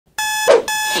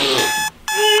I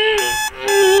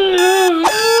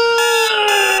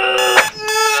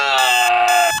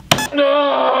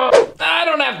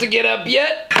don't have to get up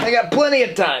yet. I got plenty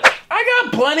of time. I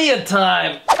got plenty of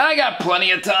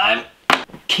time.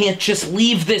 Can't just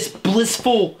leave this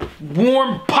blissful,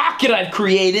 warm pocket I've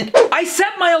created. I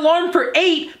set my alarm for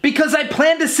 8 because I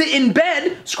plan to sit in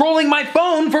bed scrolling my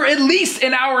phone for at least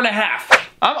an hour and a half.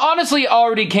 I'm honestly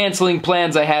already canceling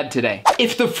plans I had today.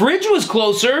 If the fridge was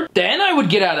closer, then I would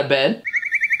get out of bed.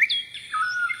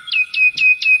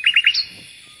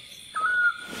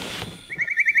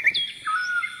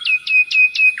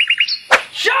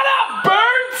 Shut up,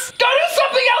 birds! Go do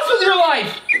something else with your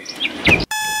life!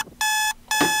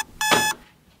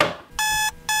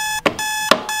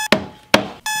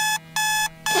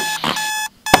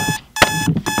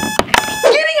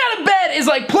 Is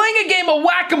like playing a game of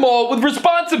whack-a-mole with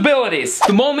responsibilities.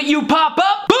 The moment you pop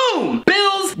up, boom!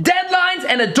 Bills, deadlines,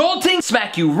 and adulting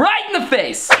smack you right in the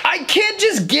face. I can't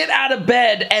just get out of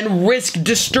bed and risk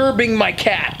disturbing my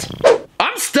cat.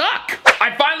 I'm stuck.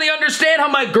 I finally understand how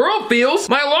my girl feels.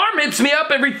 My alarm hits me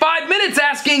up every 5 minutes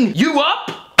asking, "You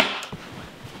up?"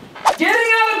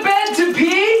 Getting out of bed to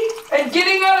pee and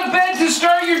getting out of bed to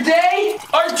start your day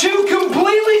are two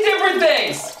completely different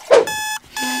things.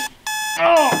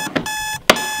 Oh.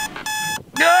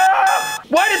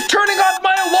 Why does turning off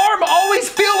my alarm always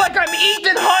feel like I'm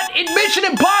Ethan Hunt in Mission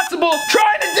Impossible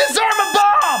trying to disarm a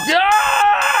bomb?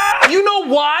 You know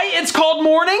why it's called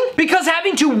morning? Because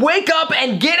having to wake up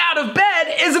and get out of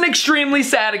bed is an extremely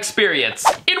sad experience,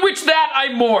 in which that I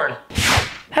mourn.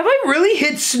 Have I really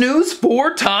hit snooze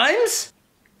 4 times?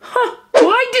 Huh.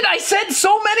 Why did I set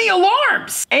so many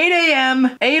alarms? 8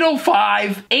 a.m.,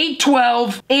 8:05,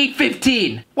 8:12,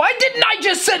 8:15. Why didn't I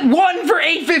just set one for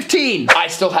 8:15? I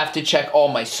still have to check all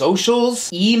my socials,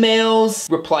 emails,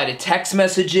 reply to text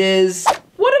messages.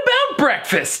 What about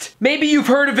breakfast? Maybe you've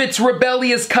heard of its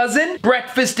rebellious cousin,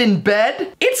 breakfast in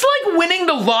bed? It's like winning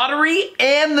the lottery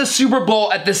and the Super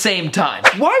Bowl at the same time.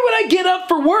 Why would I get up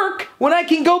for work when I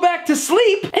can go back to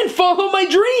sleep and follow my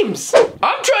dreams?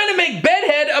 I'm trying to make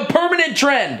bedhead a permanent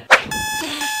trend.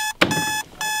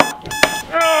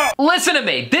 Listen to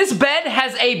me, this bed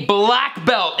has a black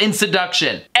belt in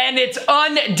seduction, and it's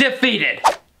undefeated.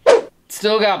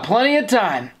 Still got plenty of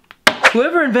time.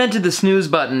 Whoever invented the snooze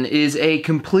button is a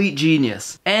complete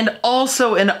genius, and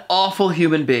also an awful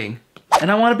human being. And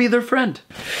I want to be their friend.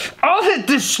 I'll hit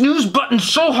this snooze button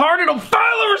so hard it'll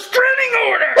file a restraining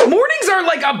order! Mornings are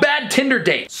like a bad Tinder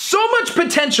date. So much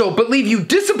potential, but leave you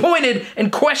disappointed and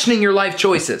questioning your life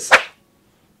choices.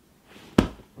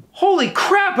 Holy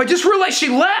crap, I just realized she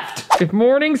left! If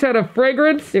mornings had a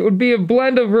fragrance, it would be a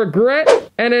blend of regret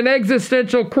and an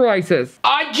existential crisis.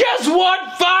 I just want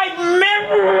 5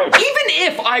 minutes! Even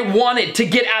if I wanted to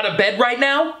get out of bed right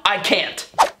now, I can't.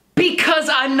 Because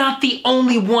I'm not the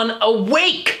only one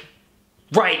awake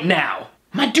right now.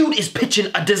 My dude is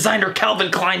pitching a designer Calvin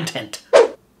Klein tent.